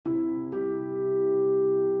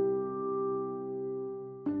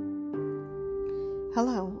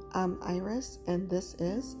Hello, I'm Iris, and this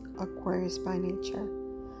is Aquarius by Nature.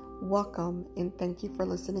 Welcome, and thank you for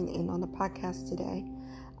listening in on the podcast today.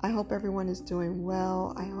 I hope everyone is doing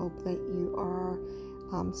well. I hope that you are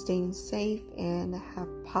staying safe and have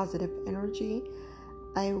positive energy.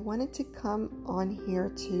 I wanted to come on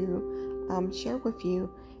here to share with you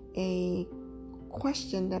a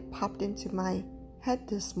question that popped into my head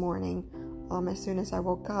this morning as soon as I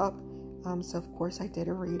woke up. So of course I did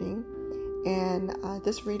a reading. And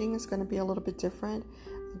this reading is going to be a little bit different.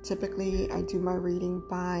 Typically, I do my reading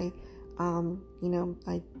by,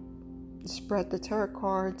 I spread the tarot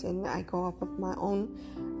cards and I go off of my own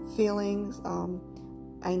feelings.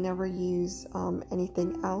 I never use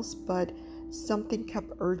anything else, but something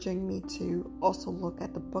kept urging me to also look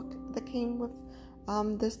at the book that came with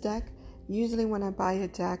this deck. Usually when I buy a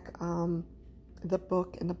deck, the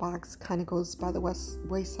book in the box kind of goes by the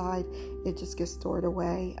wayside. It just gets stored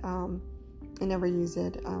away. I never use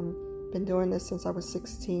it. Been doing this since I was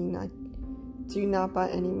 16. I do not by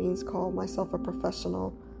any means call myself a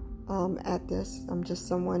professional at this. I'm just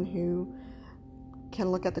someone who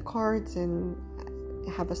can look at the cards and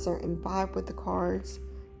have a certain vibe with the cards,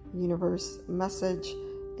 universe message,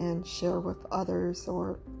 and share with others,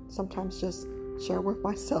 or sometimes just share with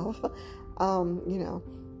myself,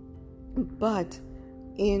 But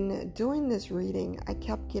in doing this reading, I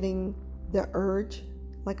kept getting the urge,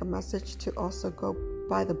 like a message, to also go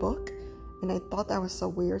buy the book, and I thought that was so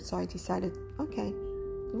weird, so I decided, okay,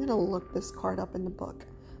 I'm gonna look this card up in the book.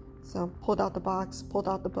 So pulled out the box, pulled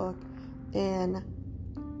out the book, and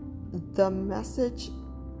the message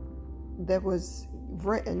that was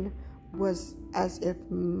written was as if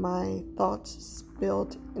my thoughts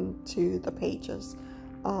spilled into the pages.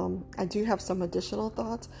 I do have some additional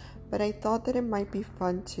thoughts, but I thought that it might be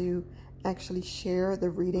fun to actually share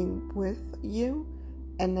the reading with you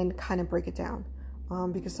and then kind of break it down,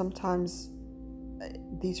 because sometimes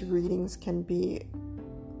these readings can be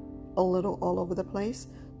a little all over the place.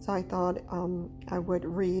 So I thought I would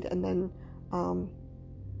read and then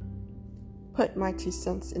put my 2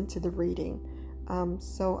 cents into the reading.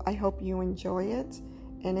 So I hope you enjoy it,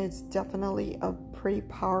 and it's definitely a pretty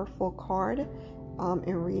powerful card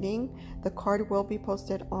in reading. The card will be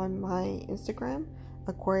posted on my Instagram,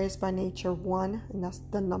 Aquarius by Nature 1, and that's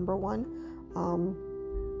the number 1.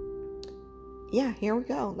 Here we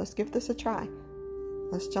go. Let's give this a try.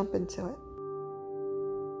 Let's jump into it.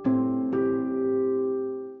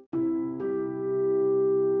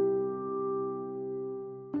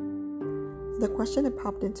 The question that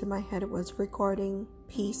popped into my head was regarding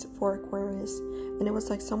peace for Aquarius, and it was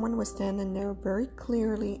like someone was standing there very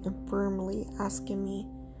clearly and firmly asking me,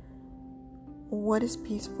 what is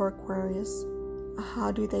peace for Aquarius?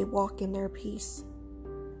 How do they walk in their peace?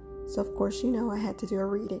 So of course, I had to do a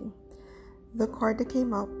reading. The card that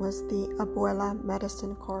came up was the Abuela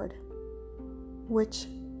Medicine card, which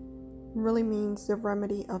really means the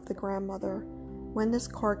remedy of the grandmother. When this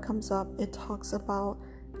card comes up, it talks about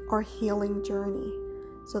our healing journey.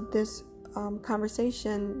 So this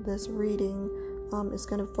conversation, this reading, is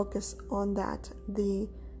going to focus on that, the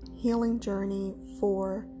healing journey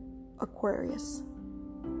for Aquarius.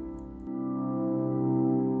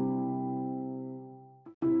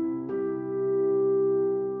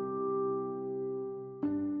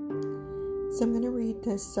 So I'm going to read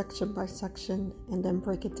this section by section and then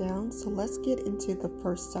break it down. So let's get into the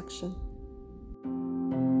first section.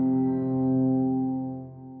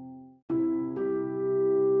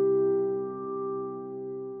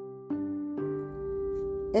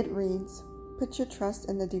 It reads, put your trust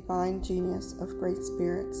in the divine genius of great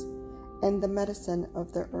spirits and the medicine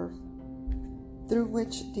of the earth, through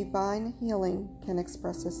which divine healing can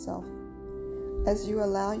express itself. As you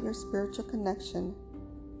allow your spiritual connection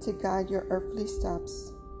to guide your earthly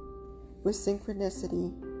steps with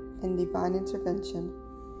synchronicity and divine intervention,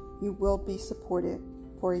 you will be supported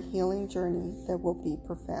for a healing journey that will be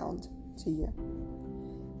profound to you.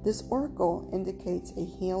 This oracle indicates a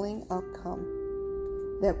healing outcome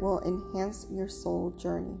that will enhance your soul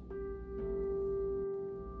journey.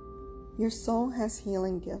 Your soul has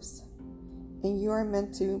healing gifts, and you are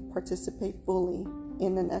meant to participate fully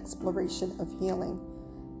in an exploration of healing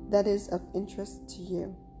that is of interest to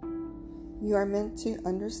you. You are meant to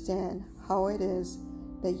understand how it is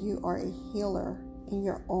that you are a healer in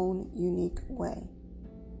your own unique way,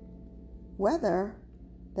 whether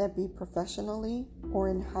that be professionally or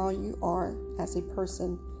in how you are as a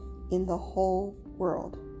person in the whole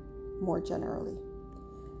world, more generally,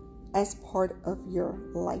 as part of your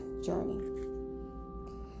life journey.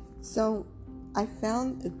 So I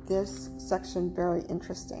found this section very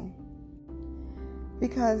interesting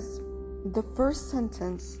because The first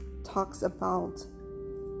sentence talks about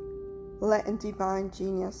letting divine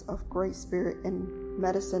genius of great spirit and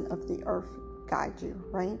medicine of the earth guide you,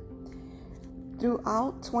 right?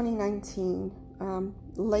 Throughout 2019,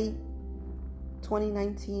 late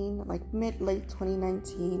 2019, like late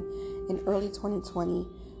 2019 and early 2020,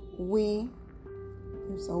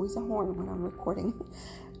 there's always a horn when I'm recording,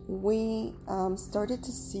 we started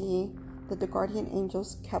to see that the guardian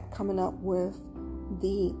angels kept coming up with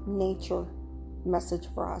the nature message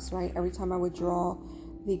for us, right? Every time I would draw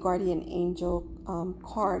the guardian angel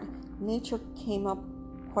card, nature came up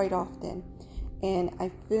quite often. And I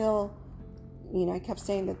feel, I kept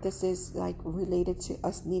saying that this is like related to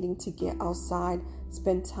us needing to get outside,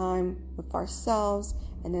 spend time with ourselves,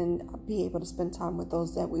 and then be able to spend time with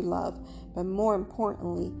those that we love. But more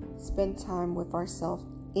importantly, spend time with ourselves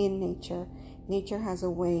in nature. Nature has a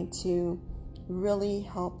way to really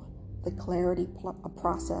help the clarity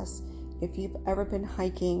process. If you've ever been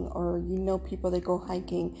hiking, or people that go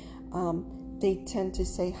hiking, they tend to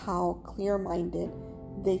say how clear-minded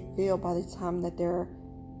they feel by the time that they're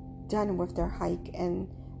done with their hike. And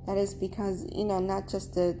that is because, not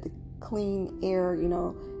just the clean air,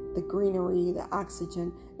 the greenery, the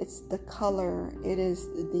oxygen, it's the color, it is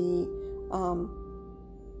the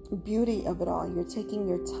beauty of it all. You're taking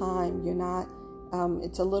your time. You're not,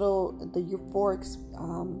 it's a little, the euphoric,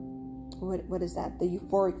 what is that? The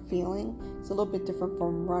euphoric feeling. It's a little bit different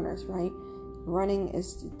from runners, right? Running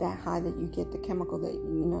is that high that you get, the chemical that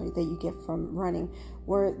that you get from running,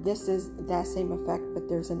 where this is that same effect, but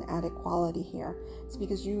there's an added quality here. It's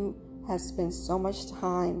because you have spent so much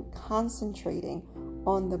time concentrating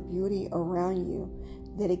on the beauty around you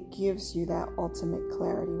that it gives you that ultimate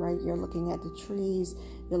clarity, right? You're looking at the trees,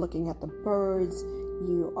 you're looking at the birds,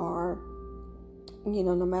 you are,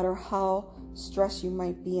 no matter how stressed you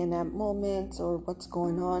might be in that moment or what's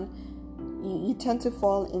going on, you tend to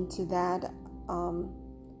fall into that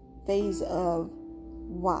phase of,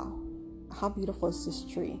 wow, how beautiful is this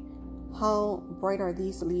tree? How bright are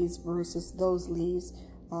these leaves versus those leaves?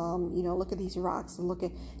 Look at these rocks, and look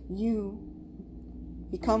at you.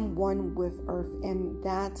 Become one with earth, and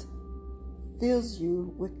that fills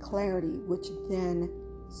you with clarity, which then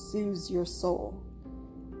soothes your soul.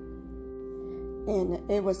 And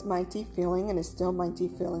it was my deep feeling, and it's still my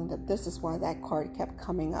deep feeling, that this is why that card kept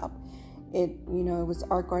coming up. It was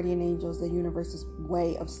our guardian angels, the universe's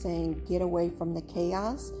way of saying, get away from the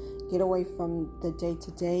chaos, get away from the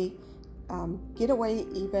day-to-day, get away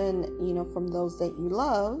even, from those that you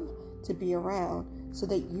love to be around, so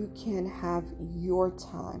that you can have your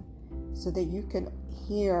time, so that you can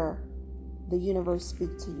hear the universe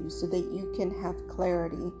speak to you, so that you can have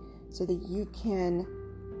clarity, so that you can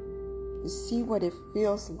see what it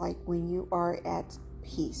feels like when you are at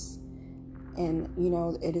peace. And,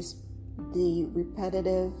 it is the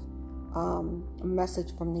repetitive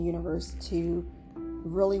message from the universe to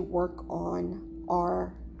really work on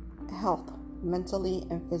our health, mentally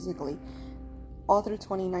and physically. All through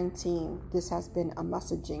 2019, this has been a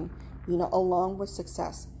messaging, along with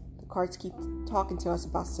success. The cards keep talking to us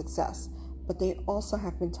about success, but they also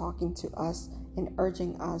have been talking to us and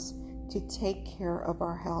urging us to take care of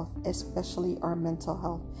our health, especially our mental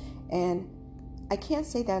health. And I can't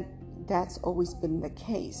say that that's always been the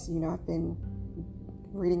case. I've been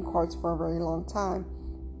reading cards for a very long time.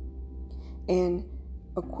 And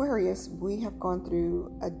Aquarius, we have gone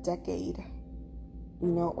through a decade,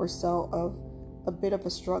 or so of a bit of a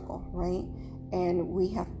struggle, right? And we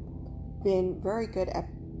have been very good at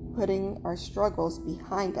putting our struggles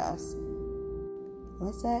behind us.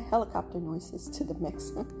 Let's add helicopter noises to the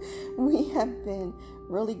mix. We have been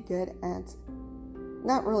really good at,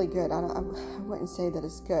 not really good, I wouldn't say that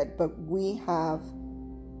it's good, but we have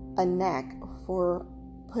a knack for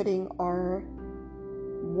putting our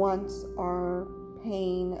wants, our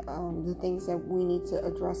pain, the things that we need to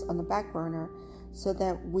address on the back burner, so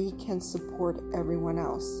that we can support everyone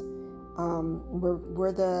else.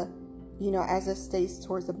 We're the, as it states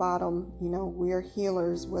towards the bottom, we're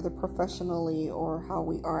healers, whether professionally or how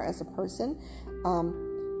we are as a person.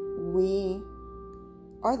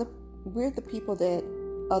 We're the people that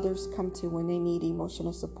others come to when they need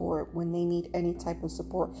emotional support, when they need any type of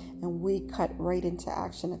support, and we cut right into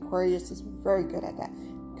action. Aquarius is very good at that,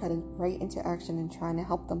 cutting right into action and trying to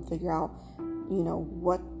help them figure out,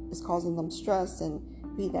 what is causing them stress, and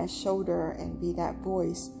be that shoulder and be that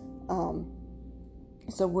voice.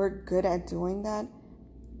 So we're good at doing that,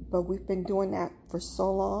 but we've been doing that for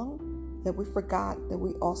so long that we forgot that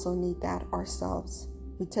we also need that ourselves.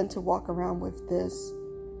 We tend to walk around with this,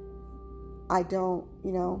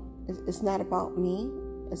 it's not about me,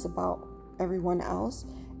 it's about everyone else.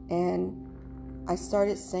 And I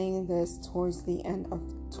started saying this towards the end of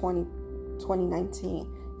 2019.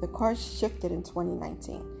 The cards shifted in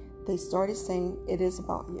 2019. They started saying it is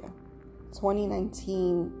about you.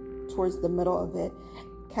 2019, towards the middle of it,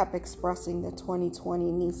 kept expressing that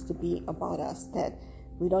 2020 needs to be about us, that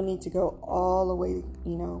we don't need to go all the way,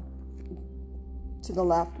 to the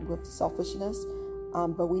left with selfishness,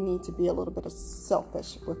 but we need to be a little bit of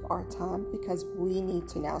selfish with our time, because we need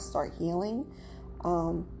to now start healing.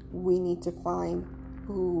 We need to find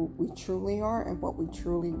who we truly are and what we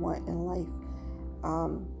truly want in life.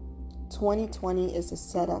 2020 is a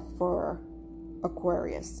setup for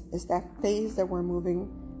Aquarius. It's that phase that we're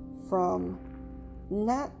moving from,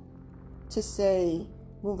 not to say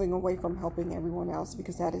moving away from helping everyone else,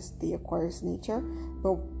 because that is the Aquarius nature,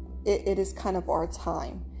 but it is kind of our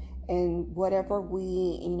time. And whatever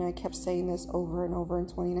I kept saying this over and over in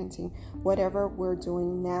 2019, whatever we're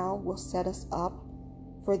doing now will set us up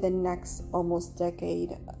for the next almost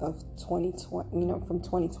decade of 2020, from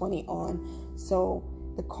 2020 on. So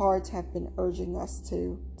the cards have been urging us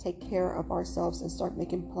to take care of ourselves and start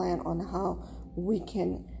making plan on how we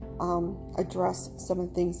can address some of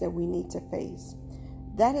the things that we need to face.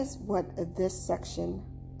 That is what this section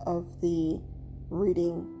of the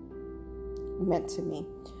reading meant to me.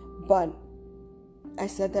 But I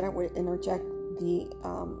said that I would interject the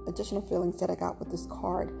additional feelings that I got with this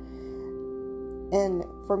card. And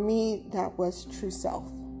for me, that was true self.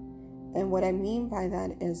 And what I mean by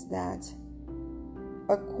that is that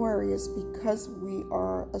Aquarius, because we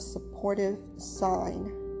are a supportive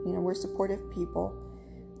sign, we're supportive people,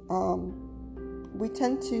 we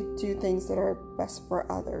tend to do things that are best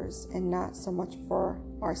for others and not so much for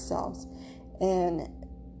ourselves. And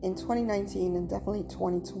in 2019 and definitely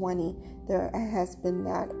 2020, there has been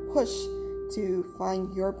that push to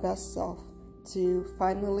find your best self, to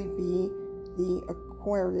finally be the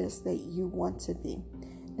Aquarius that you want to be.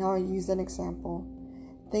 Now I'll use an example.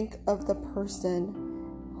 Think of the person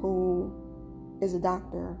who is a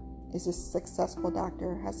doctor, is a successful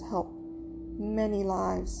doctor, has helped many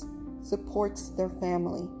lives, supports their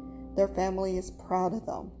family. Their family is proud of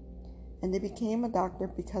them. And they became a doctor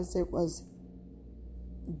because it was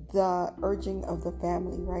the urging of the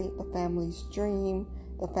family, right? The family's dream,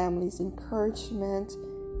 the family's encouragement,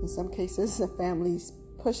 in some cases the family's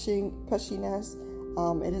pushiness.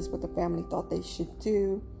 It is what the family thought they should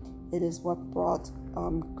do. It is what brought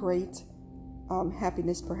great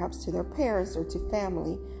happiness perhaps to their parents or to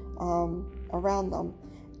family around them.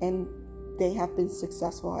 And they have been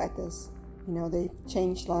successful at this. They've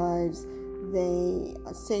changed lives, they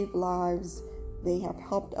saved lives, they have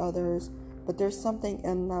helped others, but there's something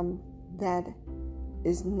in them that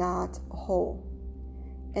is not whole.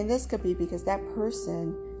 And this could be because that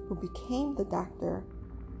person who became the doctor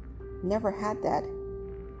never had that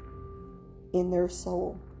in their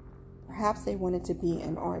soul. Perhaps they wanted to be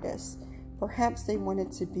an artist. Perhaps they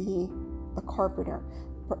wanted to be a carpenter.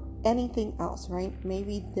 Anything else, right?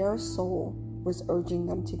 Maybe their soul was urging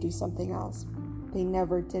them to do something else. They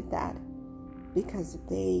never did that because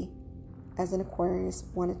they, as an Aquarius,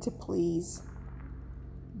 wanted to please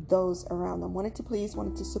those around them, wanted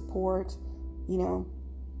to support,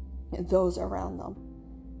 those around them.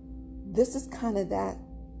 This is kind of that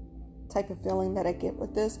type of feeling that I get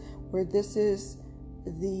with this, where this is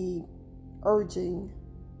the urging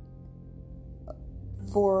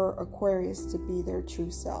for Aquarius to be their true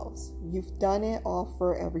selves. You've done it all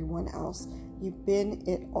for everyone else. You've been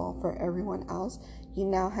it all for everyone else. You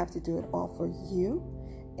now have to do it all for you,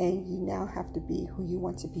 and you now have to be who you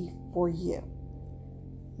want to be for you.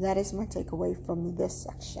 That is my takeaway from this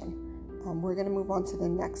section. We're going to move on to the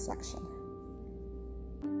next section.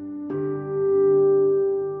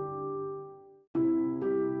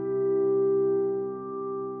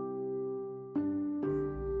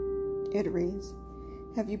 It reads,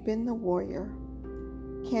 have you been the warrior,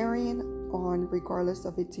 carrying on regardless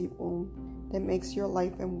of a deep wound that makes your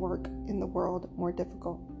life and work in the world more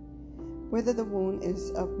difficult? Whether the wound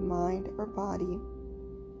is of mind or body,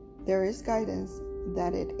 there is guidance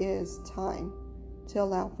that it is time to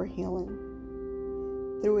allow for healing.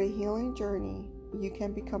 Through a healing journey, you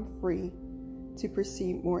can become free to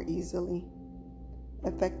proceed more easily,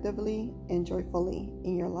 effectively, and joyfully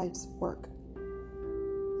in your life's work.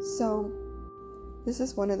 So, this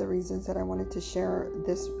is one of the reasons that I wanted to share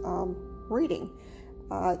this reading.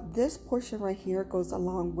 This portion right here goes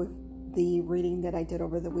along with the reading that I did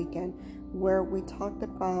over the weekend, where we talked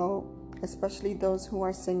about, especially those who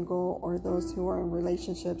are single or those who are in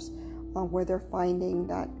relationships where they're finding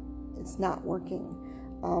that it's not working.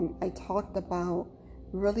 I talked about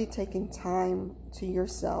really taking time to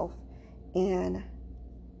yourself and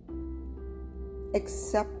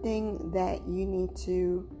accepting that you need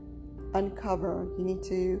to uncover, you need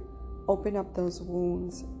to open up those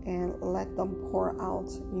wounds and let them pour out.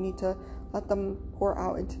 You need to let them pour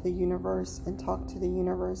out into the universe and talk to the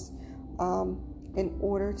universe in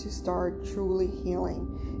order to start truly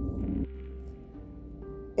healing.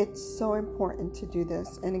 It's so important to do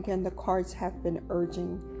this. And again, the cards have been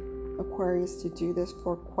urging Aquarius to do this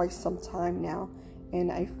for quite some time now.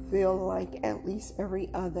 And I feel like at least every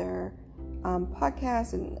other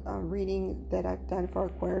podcast and reading that I've done for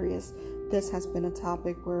Aquarius, this has been a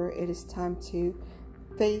topic where it is time to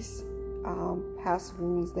face past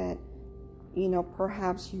wounds that,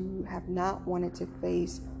 perhaps you have not wanted to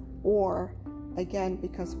face, or again,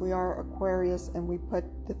 because we are Aquarius and we put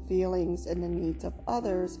the feelings and the needs of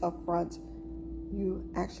others up front, you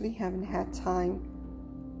actually haven't had time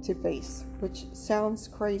to face, which sounds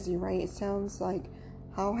crazy, right? It sounds like,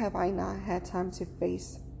 how have I not had time to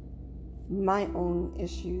face my own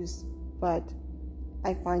issues? But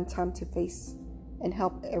I find time to face and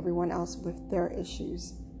help everyone else with their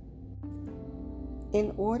issues.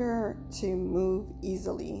 In order to move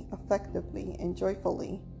easily, effectively, and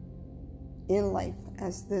joyfully in life,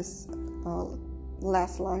 as this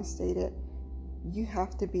last line stated, you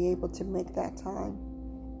have to be able to make that time,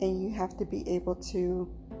 and you have to be able to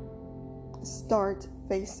start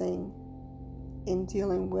facing and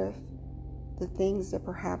dealing with the things that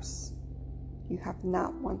perhaps you have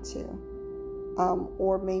not want to,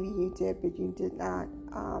 or maybe you did, but you did not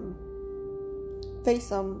face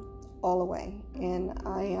them all the way. And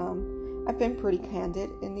I've been pretty candid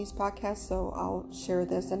in these podcasts, so I'll share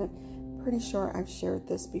this, and I'm pretty sure I've shared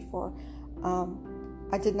this before.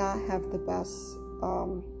 I did not have the best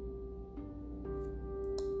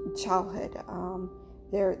childhood.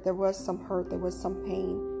 There was some hurt, there was some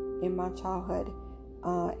pain in my childhood,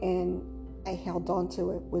 and I held on to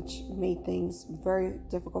it, which made things very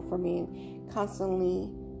difficult for me, and constantly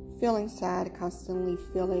feeling sad, constantly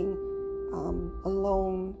feeling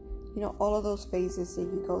alone, all of those phases that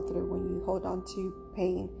you go through when you hold on to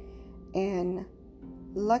pain. And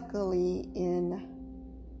luckily, in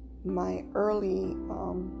my early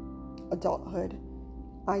adulthood,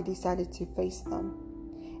 I decided to face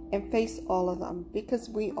them and face all of them, because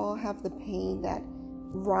we all have the pain that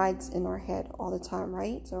rides in our head all the time,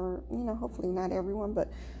 right? Or, hopefully not everyone,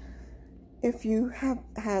 but if you have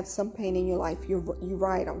had some pain in your life, you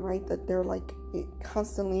ride them, right? That they're like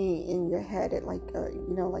constantly in your head, it like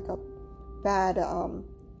like a bad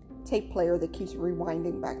tape player that keeps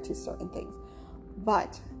rewinding back to certain things.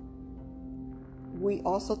 But we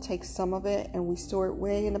also take some of it and we store it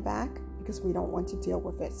way in the back because we don't want to deal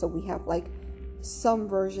with it. So we have like some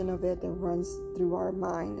version of it that runs through our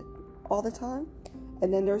mind all the time.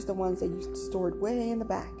 And then there's the ones that you stored way in the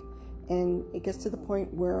back. And it gets to the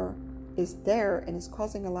point where it's there and it's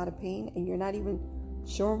causing a lot of pain, and you're not even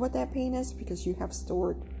sure what that pain is because you have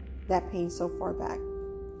stored that pain so far back.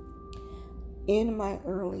 In my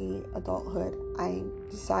early adulthood, I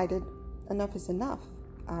decided enough is enough.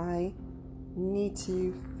 I need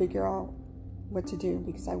to figure out what to do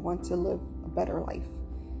because I want to live a better life.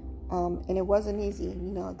 And it wasn't easy.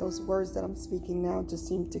 Those words that I'm speaking now just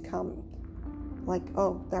seem to come like,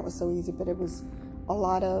 oh, that was so easy. But it was a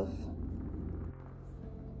lot of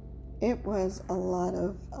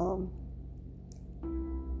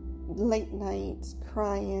late nights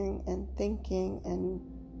crying and thinking, and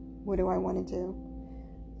what do I want to do?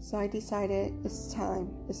 So I decided it's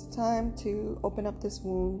time to open up this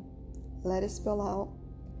wound, let it spill out,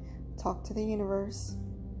 talk to the universe,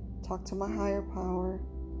 talk to my higher power,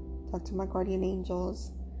 talk to my guardian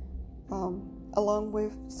angels, along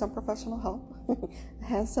with some professional help. I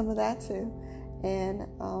had some of that too, and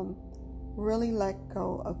really let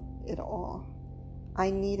go of it all. I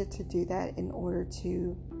needed to do that in order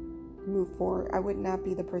to move forward. I would not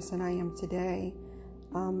be the person I am today.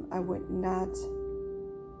 I would not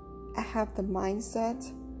have the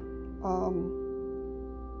mindset,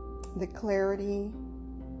 the clarity,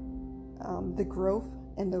 the growth,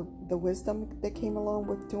 and the wisdom that came along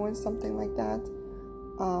with doing something like that.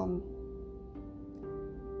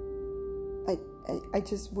 I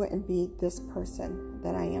just wouldn't be this person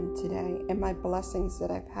that I am today, and my blessings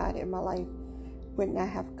that I've had in my life would not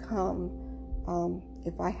have come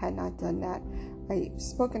if I had not done that. I've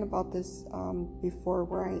spoken about this before,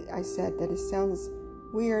 where I said that it sounds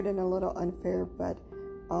weird and a little unfair, but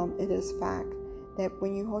it is fact that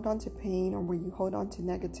when you hold on to pain or when you hold on to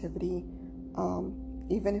negativity,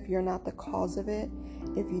 even if you're not the cause of it,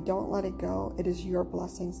 if you don't let it go, it is your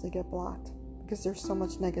blessings that get blocked, because there's so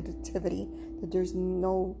much negativity that there's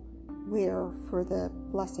nowhere for the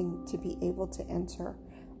blessing to be able to enter.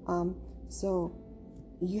 So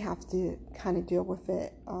you have to kind of deal with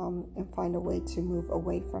it and find a way to move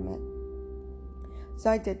away from it. So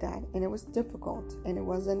I did that, and it was difficult, and it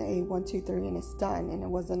wasn't a 1, 2, 3 and it's done, and it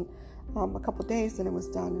wasn't a couple days and it was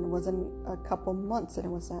done, and it wasn't a couple months and it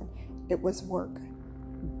was done. It was work.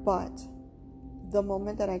 But the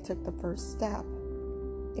moment that I took the first step,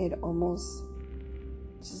 it almost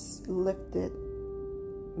just lifted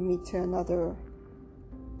me to another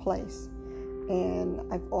place. And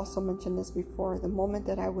I've also mentioned this before. The moment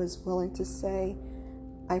that I was willing to say,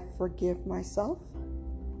 I forgive myself,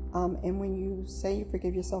 and when you say you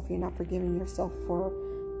forgive yourself, you're not forgiving yourself for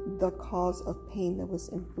the cause of pain that was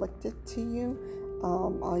inflicted to you.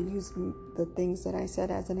 I'll use the things that I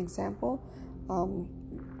said as an example.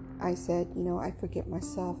 I said, I forgive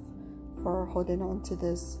myself for holding on to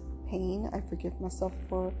this pain. I forgive myself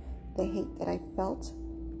for the hate that I felt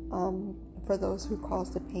for those who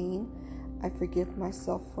caused the pain. I forgive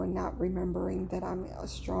myself for not remembering that I'm a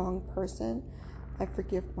strong person. I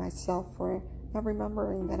forgive myself for not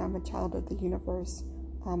remembering that I'm a child of the universe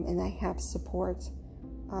and I have support.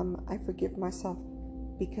 I forgive myself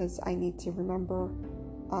because I need to remember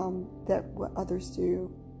that what others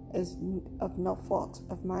do is of no fault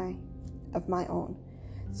of my own.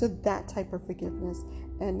 So that type of forgiveness.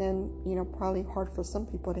 And then, probably hard for some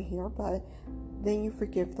people to hear, but then you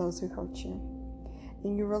forgive those who hurt you.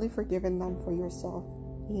 And you're really forgiving them for yourself,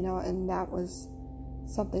 and that was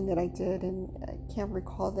something that I did, and I can't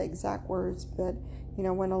recall the exact words, but,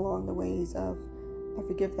 went along the ways of, I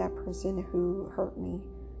forgive that person who hurt me.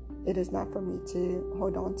 It is not for me to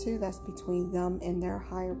hold on to. That's between them and their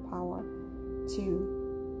higher power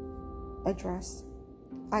to address.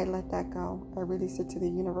 I let that go. I release it to the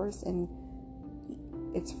universe, and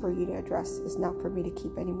it's for you to address. It's not for me to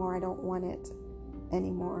keep anymore. I don't want it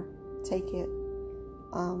anymore. Take it.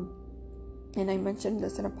 And I mentioned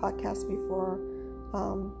this in a podcast before,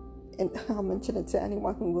 and I'll mention it to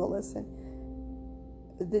anyone who will listen.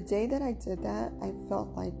 The day that I did that, I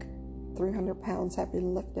felt like 300 pounds had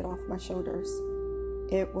been lifted off my shoulders.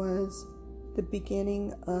 It was the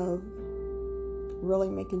beginning of really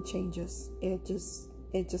making changes. It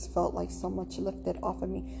just felt like so much lifted off of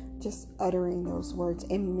me, just uttering those words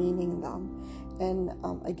and meaning them. And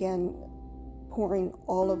again, pouring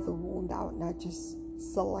all of the wound out, not just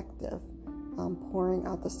selective, pouring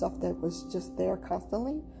out the stuff that was just there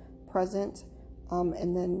constantly present,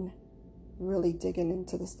 and then really digging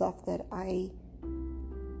into the stuff that I,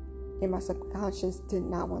 in my subconscious, did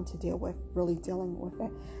not want to deal with, really dealing with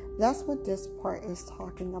it. That's what this part is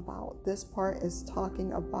talking about. This part is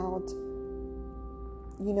talking about,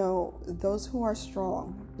 those who are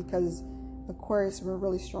strong, because Aquarius, we're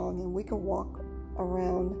really strong, and we can walk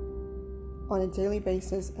around on a daily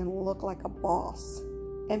basis and look like a boss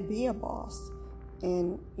and be a boss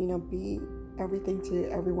and, be everything to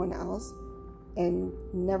everyone else and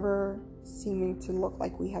never seeming to look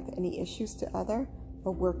like we have any issues to other,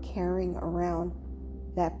 but we're carrying around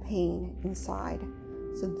that pain inside.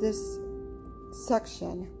 So this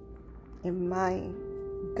section, in my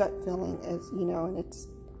gut feeling, is, and it's,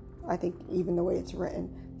 I think even the way it's written,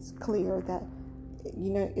 it's clear that,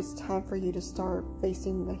 it's time for you to start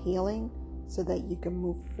facing the healing so that you can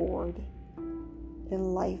move forward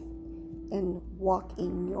in life and walk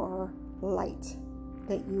in your light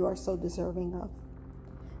that you are so deserving of.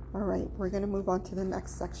 All right, we're going to move on to the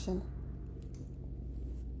next section.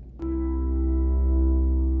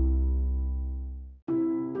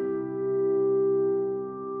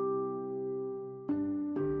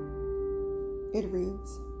 It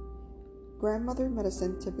reads, grandmother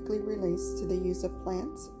medicine typically relates to the use of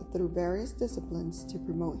plants through various disciplines to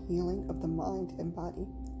promote healing of the mind and body.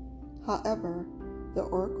 However, the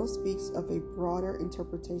oracle speaks of a broader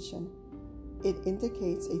interpretation. It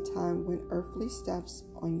indicates a time when earthly steps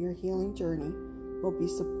on your healing journey will be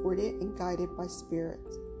supported and guided by spirit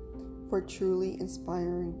for truly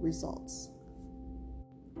inspiring results.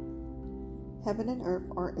 Heaven and earth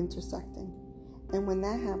are intersecting, and when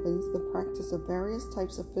that happens, the practice of various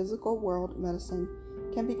types of physical world medicine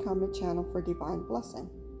can become a channel for divine blessing.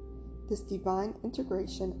 This divine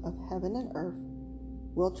integration of heaven and earth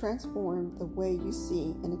will transform the way you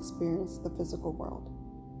see and experience the physical world.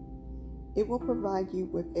 It will provide you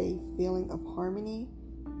with a feeling of harmony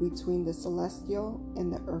between the celestial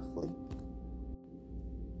and the earthly.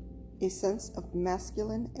 A sense of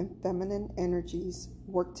masculine and feminine energies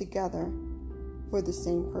work together for the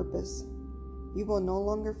same purpose. You will no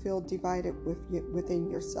longer feel divided within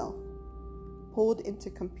yourself, pulled into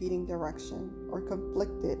competing direction, or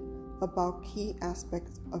conflicted about key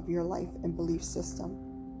aspects of your life and belief system.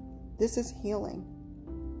 This is healing.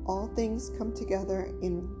 All things come together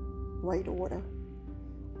in right order.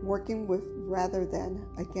 working with rather than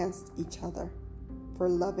against each other for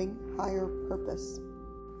loving higher purpose.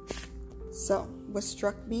 So, what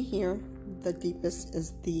struck me here the deepest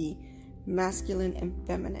is the masculine and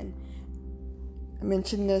feminine. I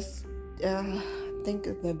mentioned this, I think,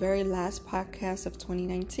 the very last podcast of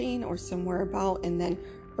 2019 or somewhere about, and then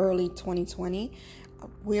early 2020.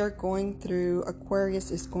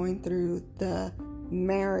 Aquarius is going through the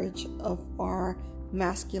marriage of our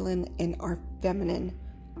masculine and our feminine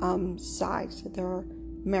sides. They're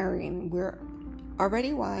marrying. We're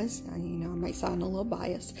already wise. I might sound a little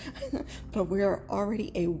biased, but we're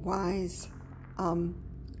already a wise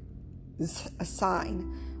a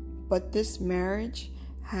sign. But this marriage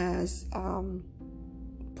has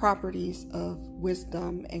properties of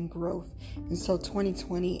wisdom and growth. And so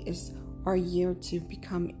 2020 is our year to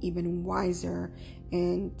become even wiser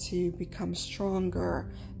and to become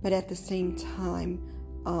stronger, but at the same time,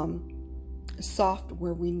 soft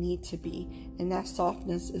where we need to be. And that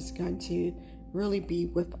softness is going to really be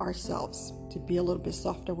with ourselves, to be a little bit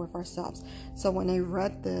softer with ourselves. So when I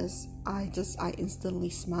read this, I instantly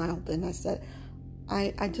smiled, and I said,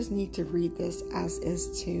 I just need to read this as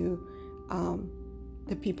is to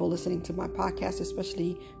the people listening to my podcast,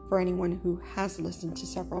 especially for anyone who has listened to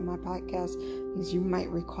several of my podcasts, because you might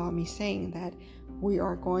recall me saying that we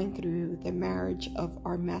are going through the marriage of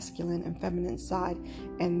our masculine and feminine side,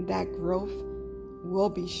 and that growth will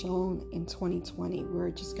be shown in 2020. You're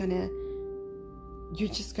just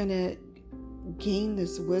gonna gain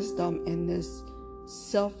this wisdom and this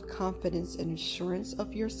self-confidence and assurance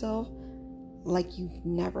of yourself like you've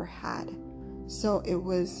never had. So it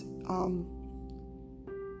was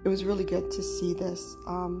really good to see this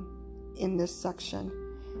in this section.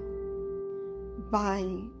 By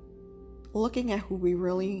looking at who we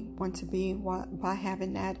really want to be, by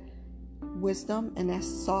having that wisdom and that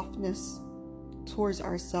softness towards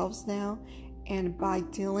ourselves now, and by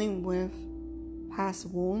dealing with past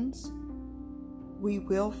wounds, we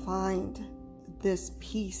will find this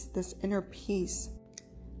peace, this inner peace,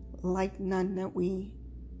 like none that we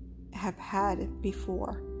have had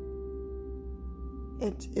before.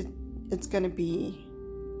 It's going to be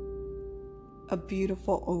a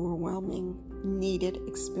beautiful, overwhelming, needed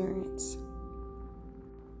experience.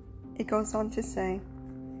 It goes on to say,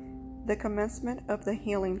 the commencement of the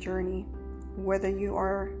healing journey, whether you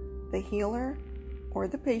are the healer or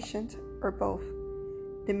the patient or both,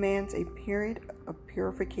 demands a period of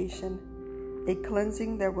purification, a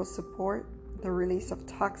cleansing that will support the release of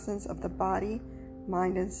toxins of the body,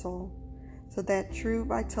 mind, and soul, so that true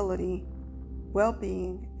vitality,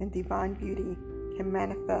 well-being, and divine beauty can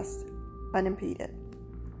manifest unimpeded.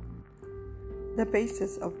 The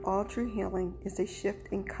basis of all true healing is a shift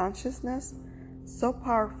in consciousness so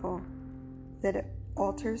powerful that it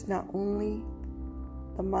alters not only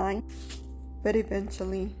the mind, but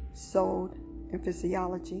eventually soul and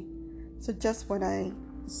physiology. So just what I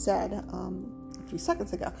said a few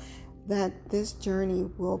seconds ago, that this journey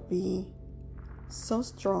will be so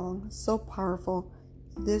strong, so powerful,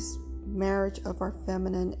 this marriage of our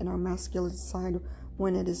feminine and our masculine side,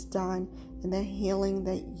 when it is done, and the healing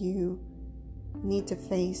that you need to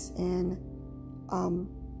face and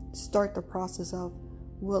start the process of,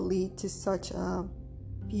 will lead to such a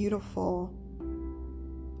beautiful,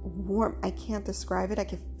 warm, I can't describe it, I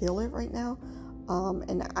can feel it right now,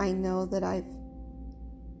 and I know that I've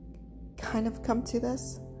kind of come to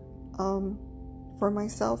this for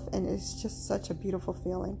myself, and it's just such a beautiful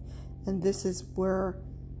feeling. And this is where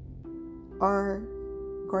our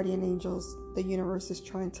guardian angels, the universe, is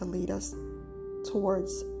trying to lead us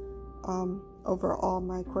towards over all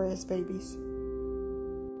my Aquarius babies.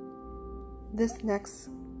 This next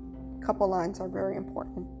couple lines are very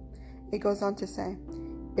important. It goes on to say,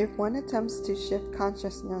 if one attempts to shift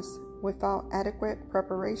consciousness without adequate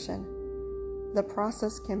preparation, the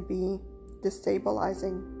process can be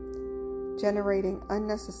destabilizing, generating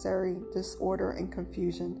unnecessary disorder and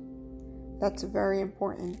confusion. That's very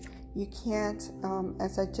important. You can't,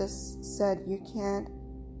 as I just said, you can't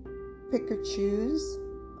pick or choose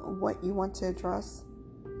what you want to address.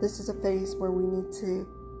 This is a phase where we need to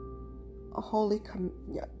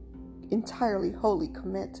entirely wholly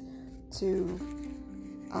commit to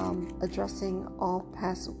addressing all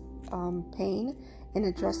past pain and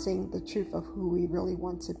addressing the truth of who we really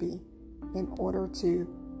want to be in order to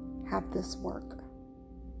have this work.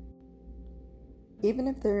 Even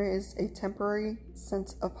if there is a temporary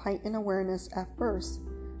sense of heightened awareness at first,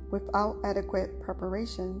 without adequate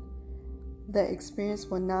preparation, the experience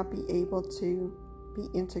will not be able to be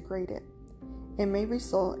integrated. It may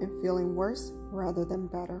result in feeling worse rather than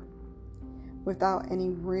better, without any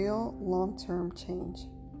real long-term change.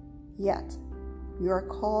 Yet, you are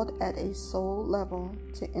called at a soul level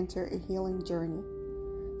to enter a healing journey.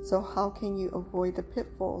 So how can you avoid the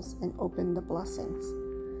pitfalls and open the blessings?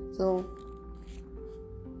 So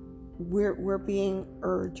we're being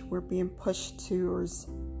urged, we're being pushed towards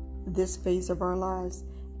this phase of our lives,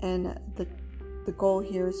 and the goal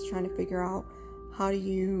here is trying to figure out how do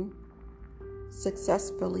you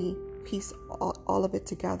successfully piece all of it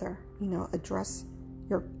together, address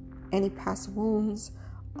your any past wounds,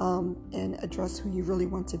 and address who you really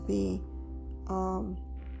want to be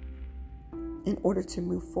in order to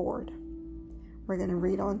move forward. We're going to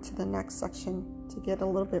read on to the next section to get a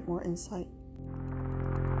little bit more insight.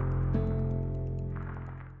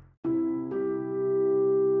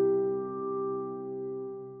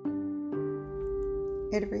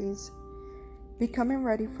 It reads, becoming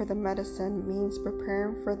ready for the medicine means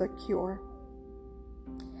preparing for the cure.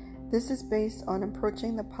 This is based on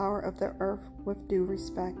approaching the power of the earth with due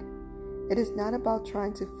respect. It is not about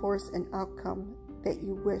trying to force an outcome that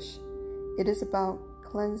you wish. It is about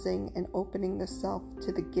cleansing and opening the self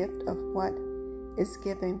to the gift of what is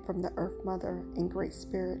given from the Earth Mother and Great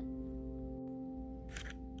Spirit.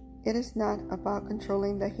 It is not about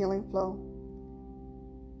controlling the healing flow,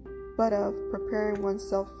 but of preparing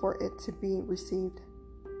oneself for it to be received.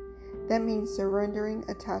 That means surrendering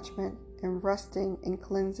attachment and resting and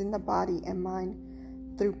cleansing the body and mind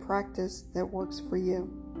through practice that works for you,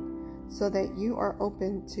 so that you are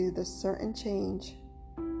open to the certain change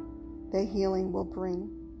that healing will bring.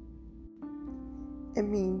 It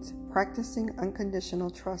means practicing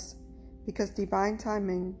unconditional trust, because divine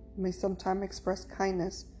timing may sometimes express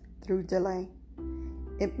kindness through delay.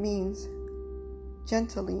 It means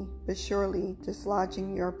gently but surely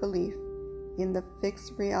dislodging your belief in the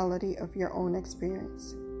fixed reality of your own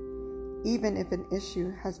experience, even if an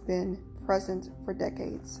issue has been present for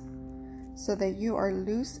decades, so that you are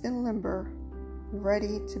loose and limber,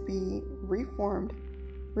 ready to be reformed,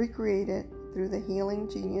 recreated through the healing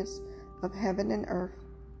genius of heaven and earth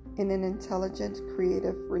in an intelligent,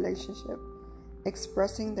 creative relationship,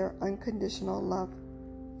 expressing their unconditional love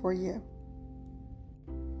for you.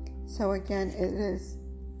 So again, it is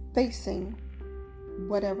facing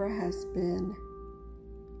whatever has been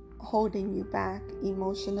holding you back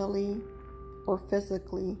emotionally or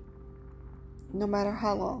physically, no matter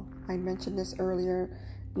how long. I mentioned this earlier,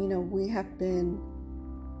 we have been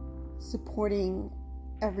supporting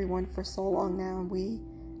everyone for so long now. We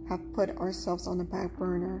have put ourselves on the back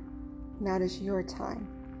burner. Now it is your time.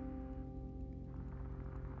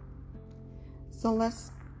 So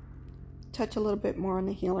let's touch a little bit more on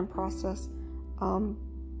the healing process.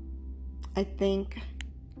 I think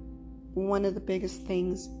one of the biggest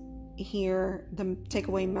things here, the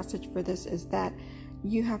takeaway message for this, is that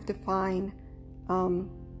you have to find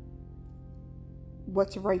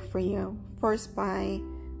what's right for you. First, by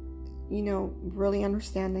really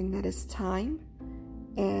understanding that it's time,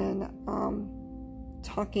 and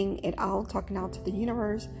talking out to the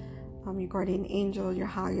universe, your guardian angel, your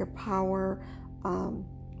higher power,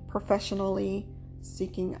 professionally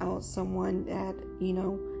seeking out someone that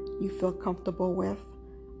you feel comfortable with,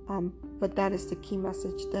 but that is the key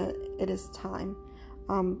message, that it is time.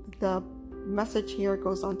 The message here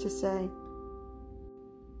goes on to say,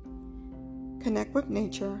 connect with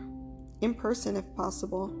nature in person if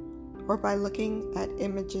possible, or by looking at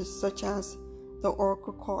images such as the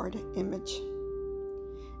oracle card image,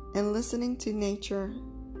 and listening to nature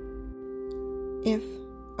if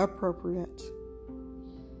appropriate.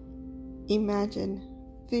 Imagine,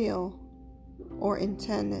 feel, or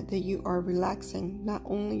intend that you are relaxing not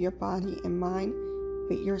only your body and mind,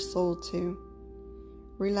 but your soul too.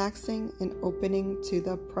 Relaxing and opening to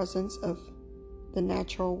the presence of the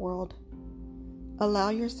natural world. Allow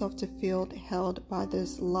yourself to feel held by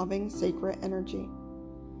this loving, sacred energy.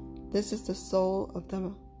 This is the soul of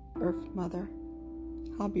the Earth Mother.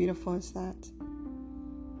 How beautiful is that?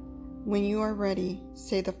 When you are ready,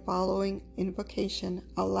 say the following invocation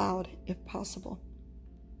aloud if possible.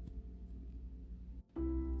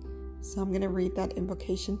 So I'm going to read that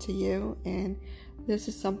invocation to you, and this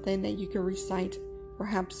is something that you can recite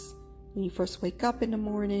perhaps when you first wake up in the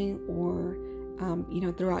morning, or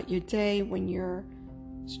throughout your day when you're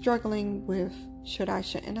struggling with should I,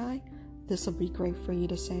 shouldn't I. This will be great for you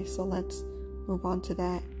to say. So let's move on to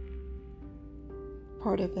that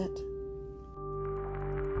part of it.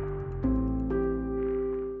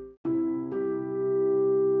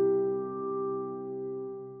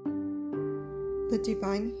 The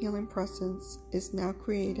divine healing presence is now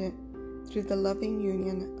created through the loving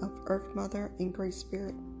union of Earth Mother and Great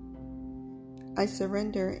Spirit. I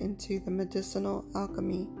surrender into the medicinal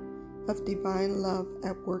alchemy of divine love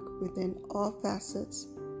at work within all facets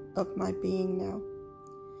of my being now,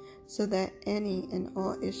 so that any and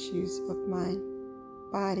all issues of my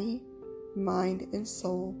body, mind, and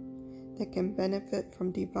soul that can benefit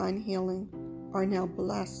from divine healing are now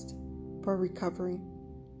blessed for recovery.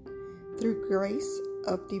 Through grace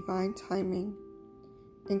of divine timing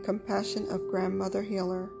and compassion of Grandmother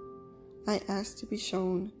Healer, I ask to be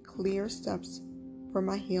shown clear steps for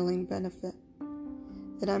my healing benefit,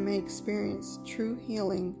 that I may experience true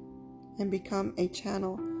healing and become a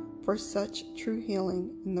channel for such true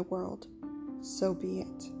healing in the world. So be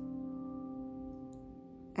it.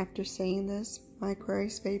 After saying this, my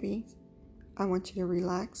Aquarius babies, I want you to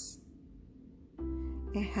relax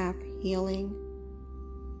and have healing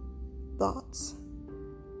thoughts.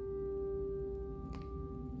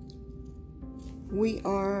 We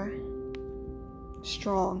are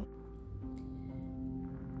strong.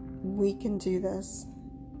 We can do this.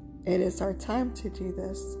 It is our time to do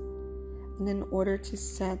this. And in order to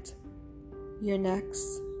set your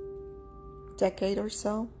next decade or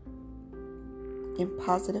so in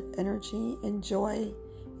positive energy and joy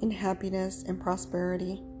and happiness and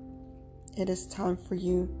prosperity, it is time for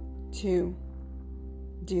you to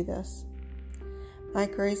do this. My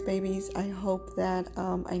Aquarius babies, I hope that,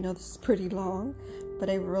 I know this is pretty long, but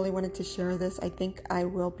I really wanted to share this. I think I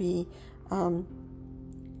will be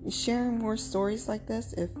sharing more stories like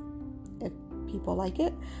this if people like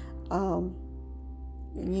it.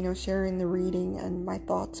 Sharing the reading and my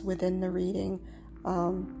thoughts within the reading.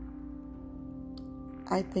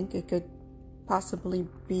 I think it could possibly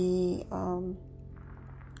be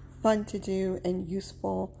fun to do and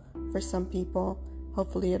useful for some people.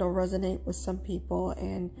 Hopefully it'll resonate with some people,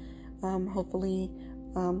 and hopefully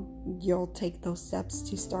you'll take those steps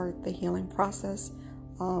to start the healing process,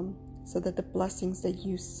 so that the blessings that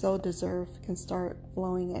you so deserve can start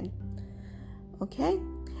flowing in. Okay,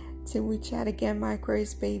 till we chat again, my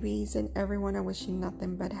Aquarius babies, and everyone, I wish you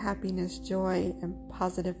nothing but happiness, joy, and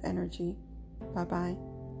positive energy. Bye-bye.